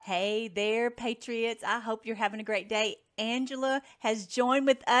Hey there, Patriots. I hope you're having a great day. Angela has joined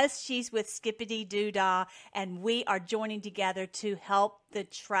with us. She's with SkippyDeeDooDah, and we are joining together to help the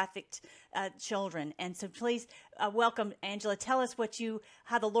trafficked children. And so please welcome, Angela. Tell us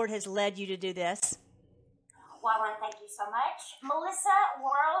how the Lord has led you to do this. Well, I want to thank you so much. Melissa,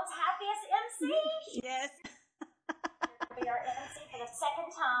 world's happiest MC. Yes. Be our MC for the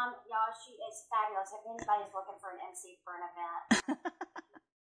second time. Y'all, she is fabulous. If anybody's looking for an MC for an event.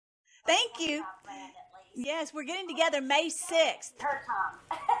 Thank you. Yes, we're getting together May 6th. Her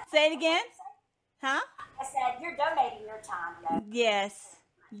time. Say it again. Huh? I said, you're donating your time, though. Yes.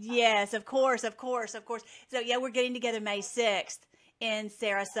 Yes, of course. So, yeah, we're getting together May 6th in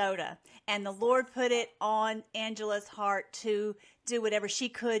Sarasota. And the Lord put it on Angela's heart to do whatever she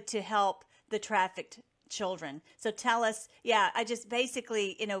could to help the trafficked children. So tell us, I just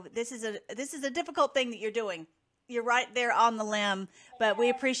basically, this is a difficult thing that you're doing. You're right there on the limb, but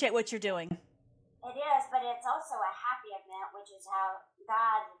we appreciate what you're doing. It is, but it's also a happy event, which is how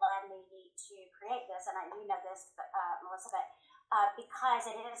God led me to create this. And you know this, Melissa, but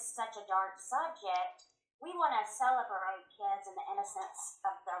because it is such a dark subject, we want to celebrate kids and the innocence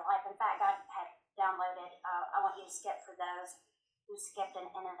of their life. In fact, God had downloaded, I want you to skip for those who skipped an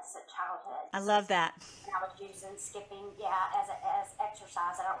innocent childhood. I love that. And I was using skipping, as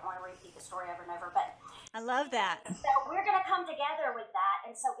exercise. I don't want to repeat the story over and over, but I love that. So we're going to come together with that,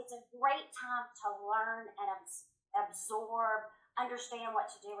 and so it's a great time to learn and absorb, understand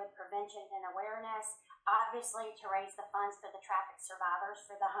what to do with prevention and awareness. Obviously, to raise the funds for the trafficked survivors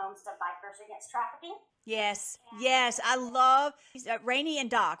for the homes of bikers against trafficking. Yes. I love Rainey and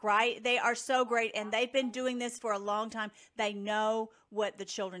Doc, right? They are so great, and they've been doing this for a long time. They know what the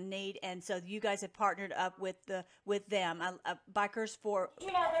children need, and so you guys have partnered up with them. Bikers for...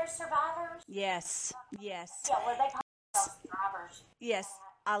 they're survivors. Yes. Yeah, well, they call themselves survivors. Yes,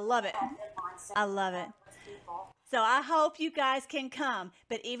 I love it. I love it. So I hope you guys can come,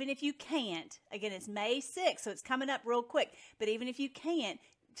 but even if you can't, again, it's May 6th, so it's coming up real quick, but even if you can't,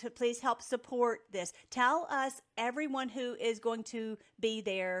 to please help support this. Tell us everyone who is going to be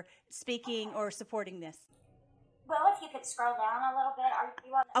there speaking or supporting this. Well, if you could scroll down a little bit, are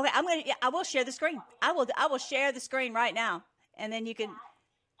you on the... Okay, I will share the screen. I will share the screen right now, and then you can...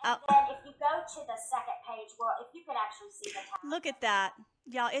 And then if you go to the second page, well, if you could actually see the time. Look at that.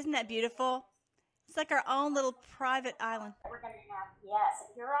 Y'all, isn't that beautiful? It's like our own little private island. We're going to have,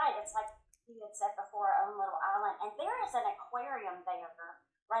 yes, you're right. It's like you had said before, our own little island. And there is an aquarium there,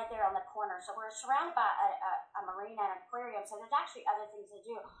 right there on the corner. So we're surrounded by a marina and aquarium. So there's actually other things to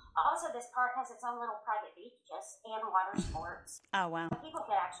do. Also, this park has its own little private beaches and water sports. Oh, wow. People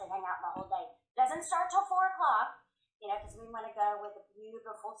can actually hang out the whole day. Doesn't start till 4 o'clock, because we want to go with a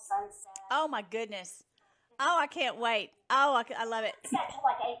beautiful sunset. Oh, my goodness. Oh, I can't wait. Oh, I love it. It's set till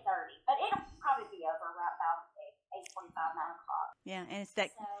like 8:30, but it'll probably be over around about 8:45, 9 o'clock. Yeah, and it's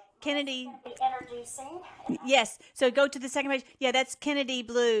that Kennedy. Be introducing. Yes. So go to the second page. Yeah, that's Kennedy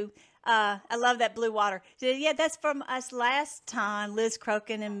Blue. I love that blue water. So, yeah, that's from us last time. Liz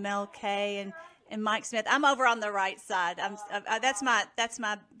Crokin and Mel Kay and Mike Smith. I'm over on the right side. That's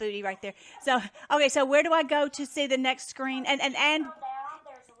my booty right there. So okay. So where do I go to see the next screen? And down,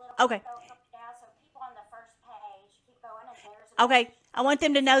 there's a little okay. Okay. I want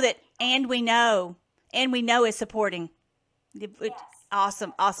them to know that and we know is supporting. Yes.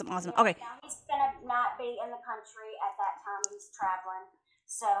 Awesome. Okay. Now, he's going to not be in the country at that time. He's traveling.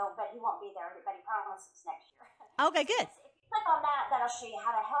 So, but he won't be there. But he promises next year. Okay, good. If you click on that, that'll show you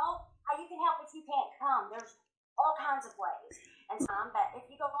how to help, how you can help if you can't come. There's all kinds of ways. But if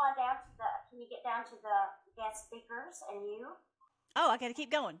you go on down to can you get down to the guest speakers and you? Oh, I got to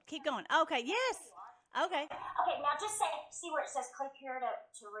keep going. Okay, yes. Okay. Okay, now just see where it says click here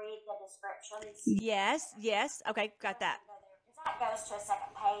to read the descriptions. Yes. Okay, got that. That goes to a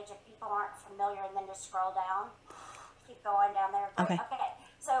second page if people aren't familiar, and then just scroll down. Keep going down there. Okay.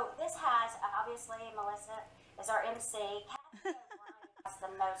 So this has, obviously, Melissa is our MC. Has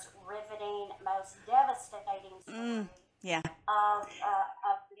the most riveting, most devastating story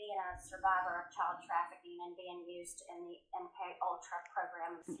of being a survivor of child trafficking and being used in the MK Ultra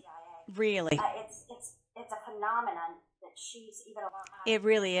program of the CIA. Really? It's a phenomenon that she's even alive. It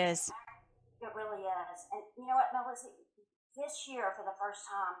really is. It really is. And you know what, Melissa? This year, for the first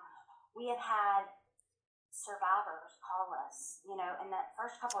time, we have had survivors call us. In the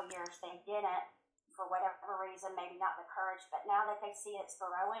first couple of years, they didn't, for whatever reason, maybe not the courage, but now that they see it's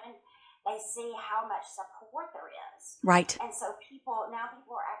growing, they see how much support there is. Right. And so people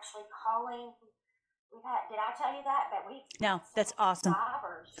are actually calling did I tell you that? But we've No, had that's several awesome.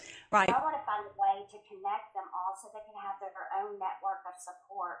 survivors. So Right. I want to find a way to connect them all so they can have their own network of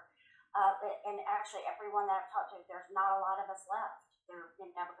support. And actually, everyone that I've talked to, there's not a lot of us left.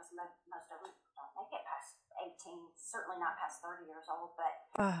 Because most of them don't make it past 18, certainly not past 30 years old. But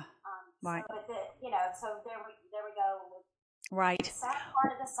Right. so, so there we go with Right. the sad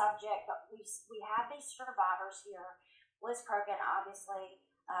part of the subject. But we have these survivors here. Liz Crokin, obviously,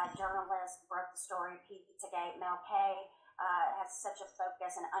 journalist, broke the story, Pizzagate. Mel K has such a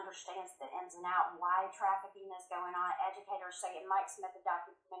focus and understands the ins and outs, why trafficking is going on. Educators say in Mike Smith, the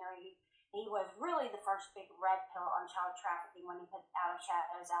documentary, he was really the first big red pill on child trafficking when he put Out of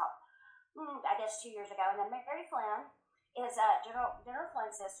Shadows out, I guess 2 years ago. And then Mary Flynn is General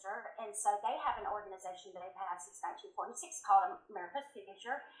Flynn's sister, and so they have an organization that they've had since 1946 called America's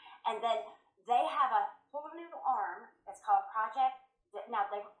Future, and then they have a whole new arm that's called Project. Now,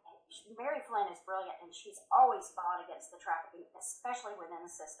 Mary Flynn is brilliant, and she's always fought against the trafficking, especially within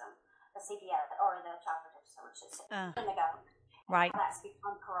the system, the CPS or the Child Protective Services in the government. Right. How that's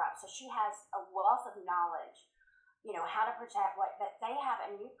become corrupt. So she has a wealth of knowledge, how to protect but they have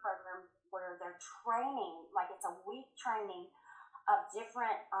a new program where they're training, like it's a week training of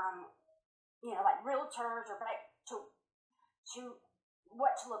different, like realtors or to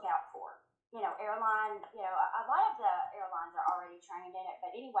what to look out for. Airline, a lot of the airlines are already trained in it.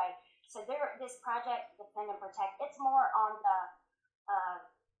 But anyway, so this project, Defend and Protect, it's more on the,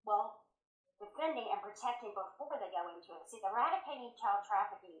 defending and protecting before they go into it. See, eradicating child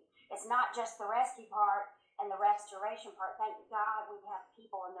trafficking is not just the rescue part and the restoration part. Thank God we have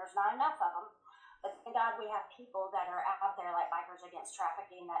people, and there's not enough of them, but thank God we have people that are out there like Bikers Against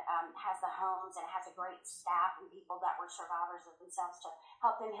Trafficking that has the homes and has a great staff and people that were survivors of themselves to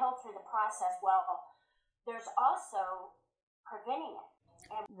help them heal through the process. Well, there's also preventing it.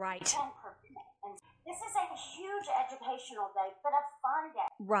 And right. Prevent it. And this is a huge educational day, but a fun day.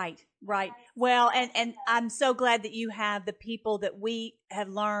 Right, right. Well, and I'm so glad that you have the people that we have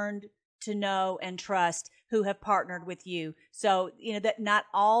learned to know and trust who have partnered with you. So, that not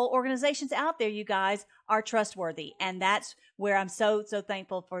all organizations out there, you guys, are trustworthy. And that's where I'm so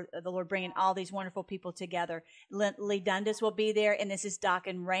thankful for the Lord bringing all these wonderful people together. Lee Dundas will be there, and this is Doc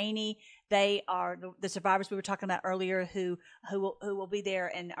and Rainey. They are the survivors we were talking about earlier who will be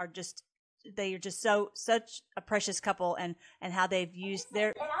there and they are just such a precious couple, and how they've used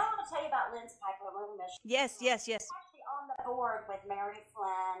their. And I want to tell you about Lynn's Piper Room Mission. Yes. Actually on the board with Mary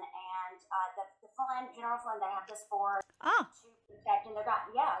Flynn and the Flynn, General Flynn. They have this board to protect, and they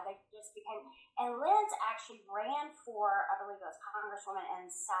just became. And Lynn's actually ran for, I believe it was Congresswoman in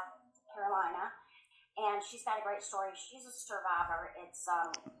South Carolina, and she's got a great story. She's a survivor. It's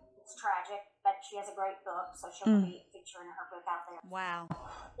tragic, but she has a great book, so she'll be featuring her book out there. Wow.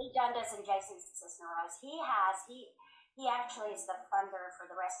 Lee Dundas and Jason Cisneros. He actually is the funder for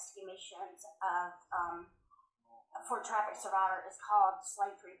the rescue missions of for traffic survivor. Is called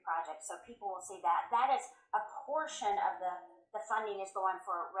Slave Free Project. So people will see that. That is a portion of the funding is going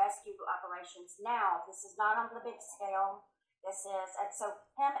for rescue operations. Now, this is not on the big scale. This is, and so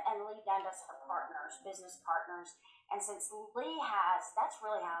him and Lee Dundas are partners, business partners. And since that's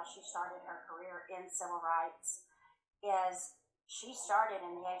really how she started her career in civil rights, is she started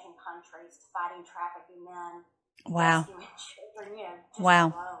in the Asian countries fighting trafficking men, rescuing children, just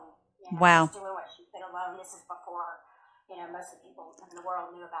alone. Wow. Just doing what she could alone. This is before, most of the people in the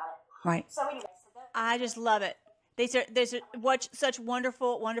world knew about it. Right. So anyway. I just love it. There's such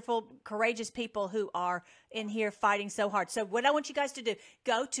wonderful, courageous people who are in here fighting so hard. So what I want you guys to do,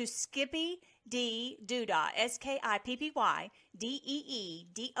 go to SkippyDeeDooDah,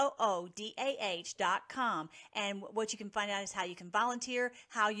 SkippyDeeDoodah.com. And what you can find out is how you can volunteer,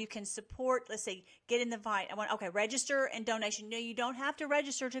 how you can support. Let's say, get in the fight. Register and donation. No, you don't have to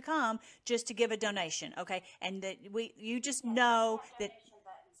register to come, just to give a donation. Okay. And you just know that.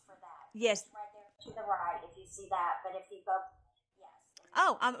 Buttons for that. Yes. Right there to the right, if you see that. But if you go, yes.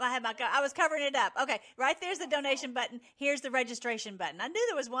 Oh, I was covering it up. Okay, right there's the donation button. Here's the registration button. I knew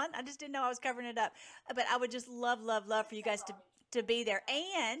there was one. I just didn't know I was covering it up. But I would just love for you guys to be there.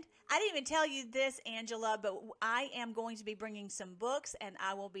 And I didn't even tell you this, Angela, but I am going to be bringing some books, and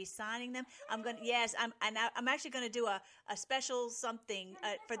I will be signing them. I'm actually going to do a special something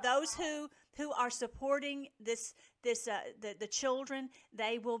for those who are supporting the children.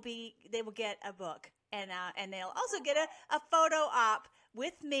 They will get a book, and they'll also get a photo op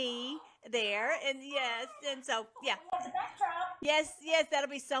with me there. And yes, and so yeah. Yes, that'll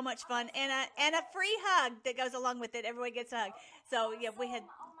be so much fun, and a free hug that goes along with it. Everybody gets a hug. So yeah, we had,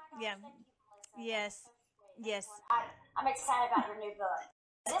 yeah, yes. I'm excited about your new book.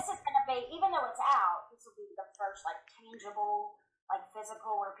 This is going to be, even though it's out, this will be the first like tangible, like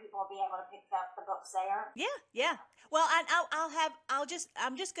physical, where people will be able to pick up the books there. Yeah, yeah. Well, I'm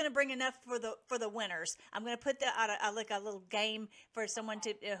just going to bring enough for the winners. I'm going to put like a little game for someone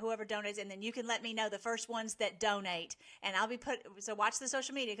to whoever donates, and then you can let me know the first ones that donate, and I'll be so watch the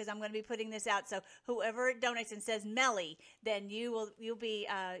social media because I'm going to be putting this out. So whoever donates and says Melly, then you'll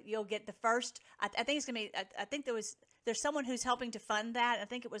get the first. I think it's going to be. I think there's someone who's helping to fund that. I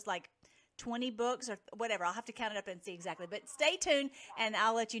think it was like 20 books or whatever. I'll have to count it up and see exactly. But stay tuned, and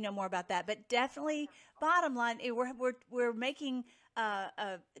I'll let you know more about that. But definitely, bottom line, we're making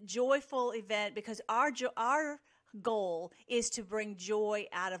a joyful event because our goal is to bring joy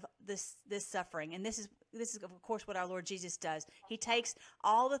out of this suffering, and this is of course what our Lord Jesus does. He takes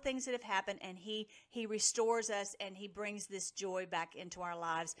all the things that have happened and he restores us and he brings this joy back into our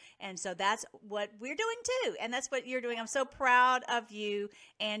lives. And so that's what we're doing too. And that's what you're doing. I'm so proud of you,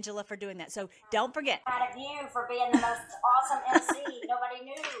 Angela, for doing that. So don't forget. Proud of you for being the most awesome MC. Nobody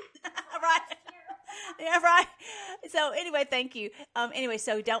knew. Right. Yeah, right. So anyway, thank you.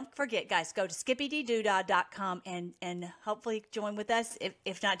 So don't forget, guys, go to SkippyDeeDooDah.com and hopefully join with us.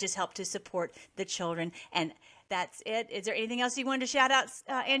 If not, just help to support the children. And that's it. Is there anything else you wanted to shout out,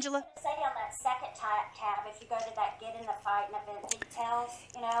 Angela? Say on that second tab, if you go to that Get in the Fight and event details,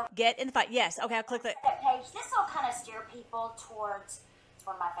 Get in the Fight. Yes. Okay, I'll click that. That page. This will kind of steer people towards. It's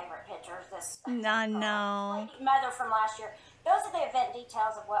one of my favorite pictures. This no. Mother from last year. Those are the event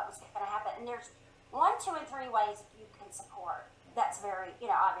details of what was going to happen. And there's 1, 2, and 3 ways you can support. That's very,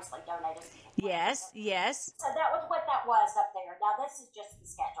 obviously donated. Yes. So that was what that was up there. Now this is just the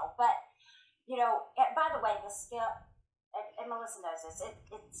schedule, but by the way, the skip, and Melissa knows this.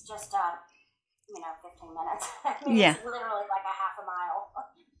 It's just 15 minutes. It's literally like a half a mile,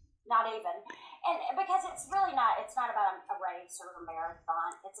 not even. And because it's really not. It's not about a race or a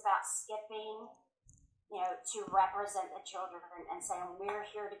marathon. It's about skipping. To represent the children and saying we're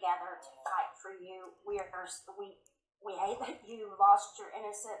here together to fight for you. We hate that you lost your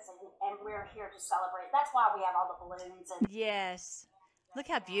innocence, and we're here to celebrate. That's why we have all the balloons. Yes, look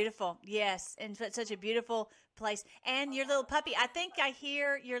how beautiful. Yes, and such a beautiful place. And your little puppy. I think I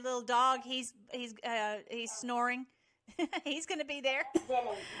hear your little dog. He's snoring. He's going to be there.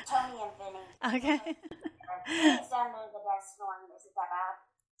 Vinny, Tony, and Vinny. Okay. He's down there in the desk snoring. Isn't that bad?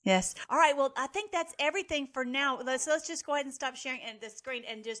 Yes. All right. Well, I think that's everything for now. Let's just go ahead and stop sharing the screen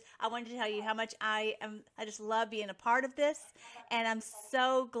and I wanted to tell you how much I just love being a part of this, and I'm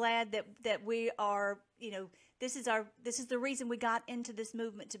so glad that we are. This is the reason we got into this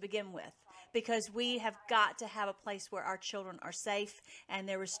movement to begin with, because we have got to have a place where our children are safe and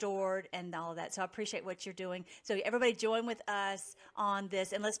they're restored and all of that. So I appreciate what you're doing. So everybody join with us on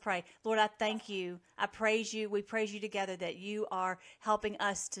this, and let's pray. Lord, I thank you. I praise you. We praise you together that you are helping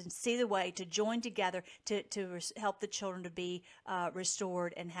us to see the way, to join together, to help the children to be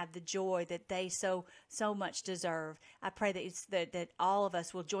restored and have the joy that they so much deserve. I pray that all of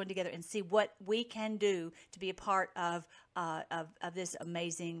us will join together and see what we can do to be a part of this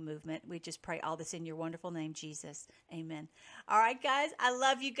amazing movement. We just pray all this in your wonderful name, Jesus. Amen. All right, guys. I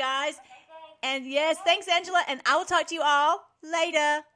love you guys. And yes, thanks, Angela. And I will talk to you all later.